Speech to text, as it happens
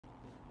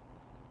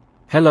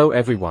Hello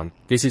everyone,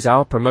 this is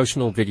our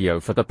promotional video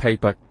for the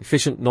paper,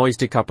 Efficient Noise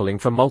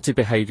Decoupling for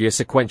Multi-Behavior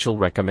Sequential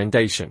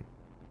Recommendation.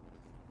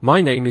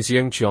 My name is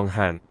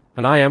Yongqiang,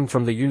 and I am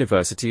from the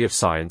University of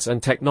Science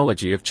and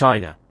Technology of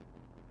China.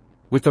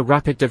 With the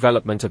rapid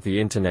development of the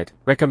Internet,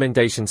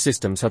 recommendation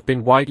systems have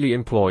been widely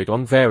employed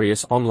on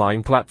various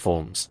online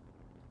platforms.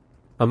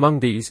 Among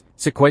these,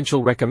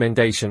 sequential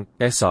recommendation,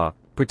 SR,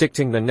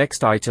 predicting the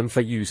next item for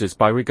users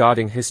by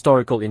regarding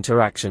historical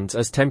interactions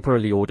as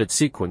temporally ordered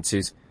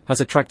sequences, has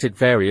attracted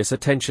various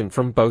attention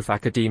from both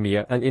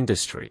academia and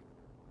industry.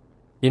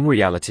 In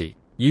reality,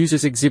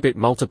 users exhibit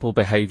multiple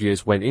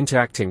behaviors when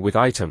interacting with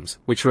items,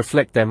 which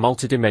reflect their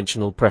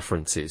multidimensional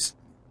preferences.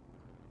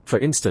 For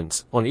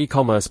instance, on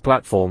e-commerce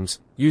platforms,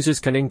 users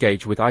can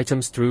engage with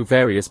items through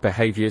various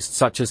behaviors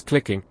such as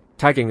clicking,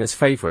 tagging as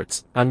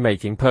favorites, and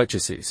making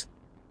purchases.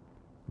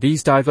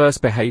 These diverse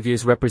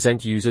behaviors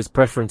represent users'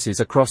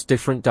 preferences across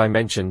different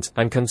dimensions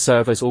and can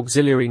serve as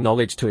auxiliary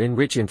knowledge to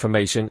enrich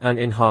information and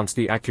enhance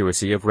the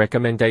accuracy of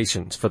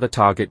recommendations for the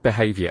target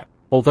behavior.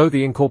 Although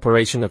the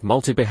incorporation of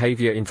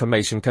multi-behavior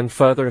information can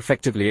further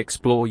effectively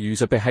explore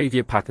user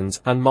behavior patterns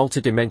and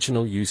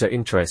multidimensional user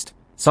interest,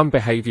 some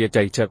behavior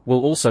data will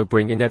also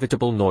bring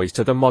inevitable noise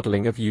to the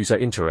modeling of user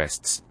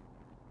interests.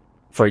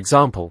 For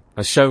example,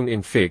 as shown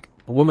in Fig,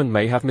 a woman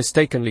may have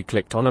mistakenly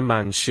clicked on a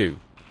man's shoe.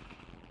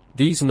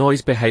 These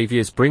noise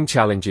behaviors bring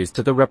challenges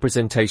to the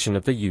representation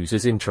of the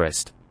user's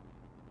interest.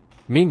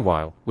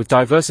 Meanwhile, with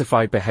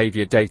diversified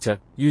behavior data,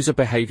 user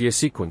behavior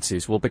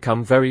sequences will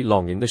become very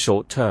long in the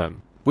short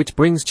term, which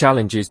brings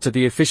challenges to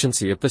the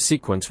efficiency of the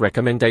sequence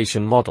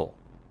recommendation model.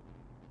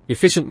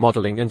 Efficient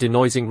modeling and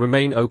denoising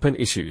remain open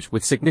issues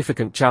with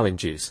significant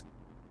challenges.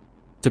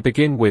 To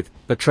begin with,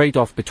 the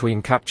trade-off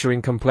between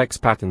capturing complex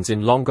patterns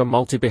in longer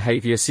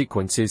multi-behavior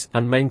sequences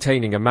and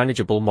maintaining a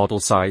manageable model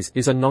size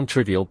is a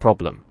non-trivial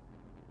problem.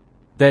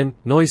 Then,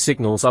 noise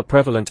signals are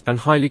prevalent and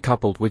highly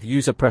coupled with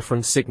user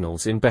preference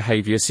signals in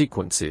behavior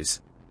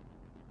sequences.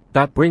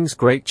 That brings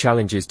great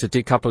challenges to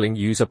decoupling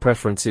user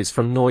preferences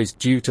from noise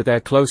due to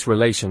their close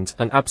relations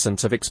and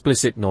absence of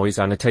explicit noise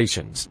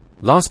annotations.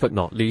 Last but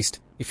not least,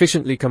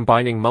 efficiently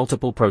combining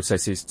multiple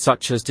processes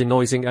such as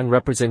denoising and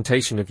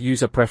representation of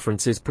user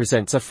preferences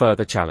presents a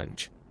further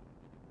challenge.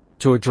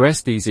 To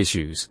address these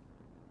issues,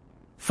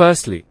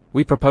 firstly,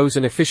 we propose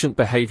an efficient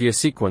behavior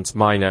sequence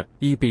minor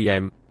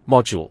 (EBM)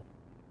 module.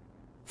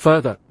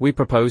 Further, we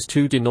propose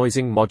two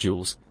denoising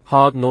modules,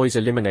 hard noise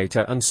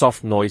eliminator and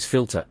soft noise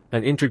filter,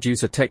 and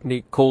introduce a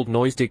technique called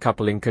noise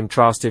decoupling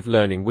contrastive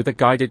learning with a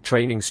guided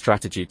training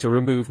strategy to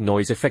remove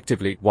noise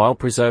effectively while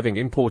preserving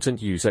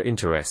important user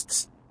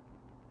interests.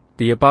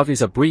 The above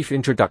is a brief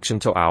introduction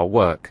to our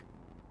work.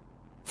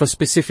 For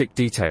specific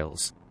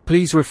details,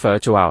 please refer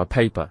to our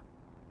paper.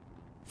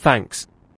 Thanks.